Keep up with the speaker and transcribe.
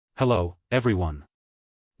Hello, everyone.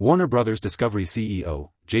 Warner Bros. Discovery CEO,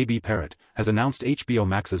 J.B. Parrott, has announced HBO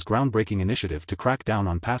Max's groundbreaking initiative to crack down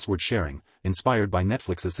on password sharing, inspired by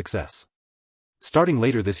Netflix's success. Starting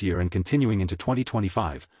later this year and continuing into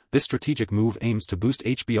 2025, this strategic move aims to boost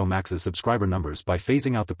HBO Max's subscriber numbers by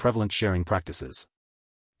phasing out the prevalent sharing practices.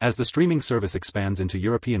 As the streaming service expands into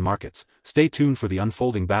European markets, stay tuned for the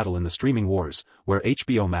unfolding battle in the streaming wars, where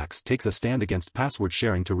HBO Max takes a stand against password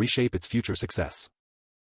sharing to reshape its future success.